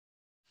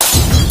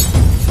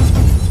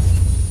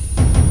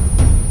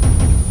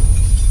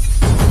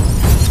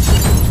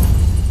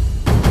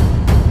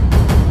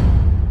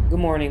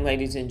morning,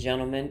 ladies and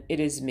gentlemen. It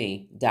is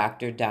me,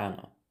 Dr.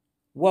 Donna.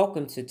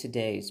 Welcome to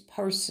today's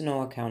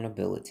personal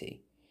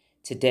accountability.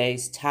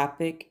 Today's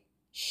topic,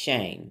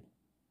 shame.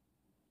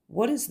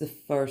 What is the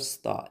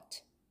first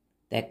thought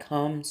that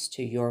comes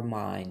to your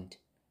mind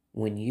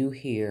when you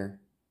hear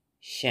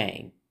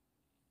shame?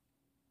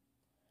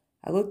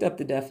 I looked up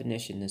the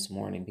definition this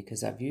morning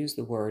because I've used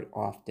the word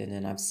often,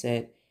 and I've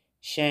said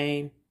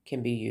shame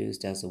can be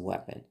used as a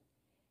weapon.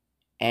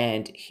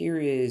 And here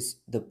is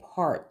the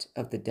part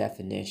of the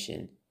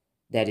definition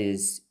that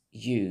is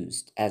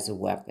used as a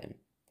weapon: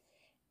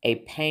 a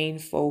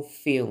painful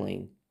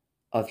feeling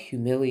of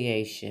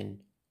humiliation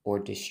or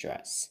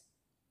distress.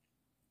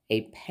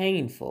 A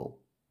painful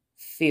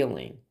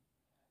feeling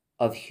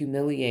of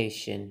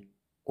humiliation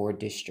or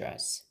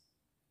distress.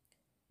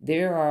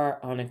 There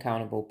are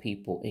unaccountable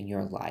people in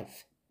your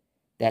life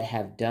that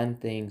have done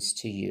things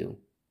to you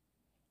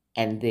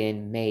and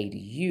then made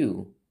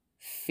you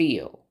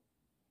feel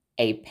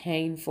a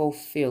painful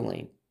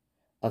feeling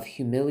of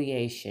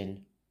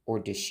humiliation or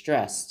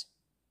distress,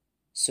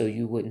 so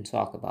you wouldn't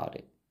talk about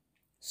it,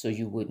 so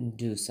you wouldn't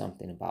do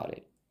something about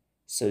it,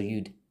 so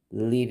you'd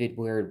leave it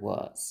where it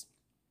was.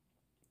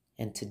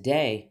 And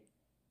today,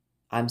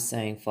 I'm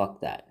saying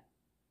fuck that.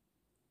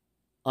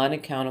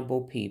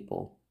 Unaccountable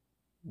people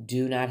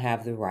do not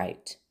have the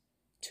right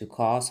to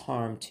cause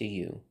harm to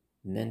you,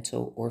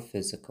 mental or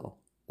physical,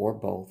 or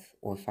both,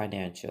 or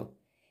financial,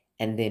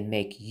 and then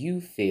make you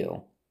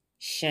feel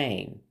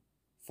shame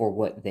for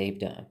what they've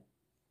done.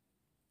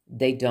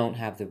 They don't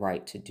have the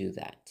right to do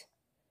that.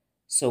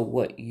 So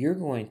what you're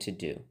going to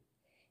do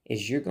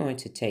is you're going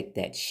to take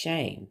that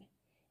shame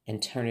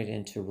and turn it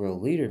into real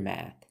leader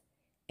math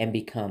and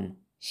become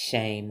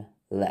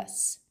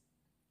shameless.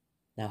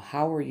 Now,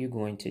 how are you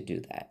going to do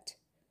that?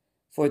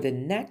 For the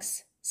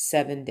next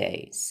 7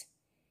 days,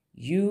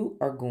 you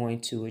are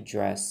going to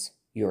address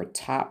your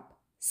top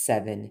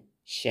 7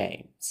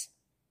 shames.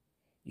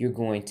 You're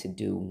going to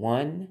do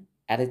one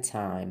at a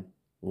time,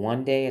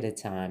 one day at a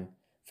time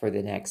for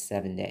the next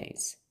 7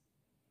 days.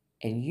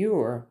 And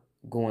you're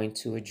going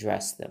to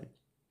address them.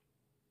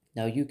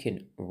 Now, you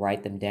can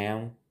write them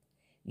down.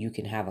 You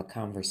can have a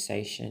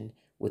conversation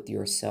with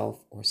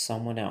yourself or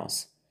someone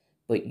else.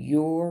 But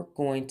you're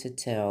going to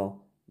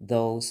tell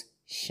those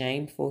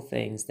shameful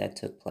things that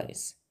took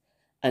place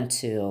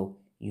until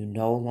you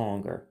no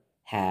longer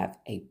have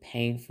a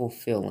painful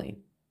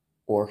feeling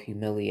or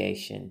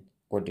humiliation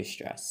or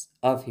distress,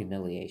 of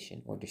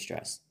humiliation or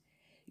distress.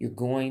 You're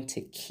going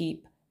to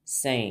keep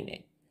saying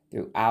it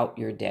throughout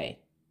your day.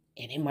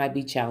 And it might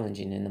be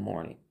challenging in the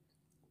morning,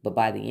 but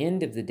by the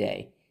end of the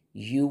day,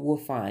 you will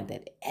find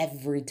that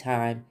every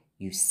time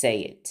you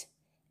say it,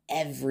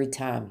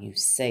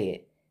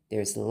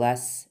 there's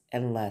less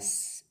and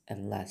less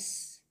and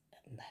less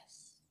and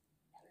less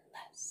and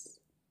less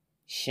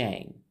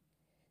shame,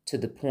 to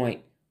the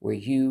point where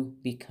you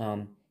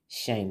become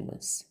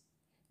shameless.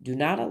 Do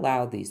not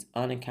allow these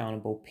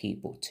unaccountable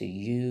people to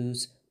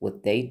use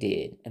what they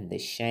did and the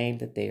shame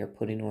that they are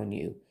putting on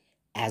you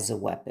as a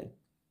weapon.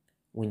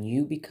 When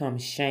you become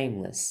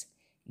shameless,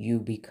 you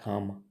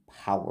become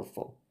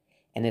powerful,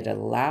 and it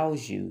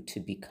allows you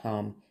to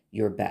become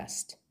your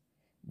best.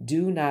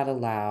 Do not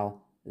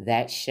allow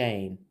that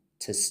shame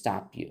to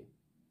stop you.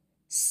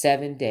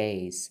 7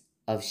 days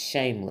of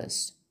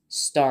shameless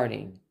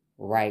starting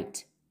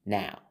right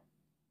now.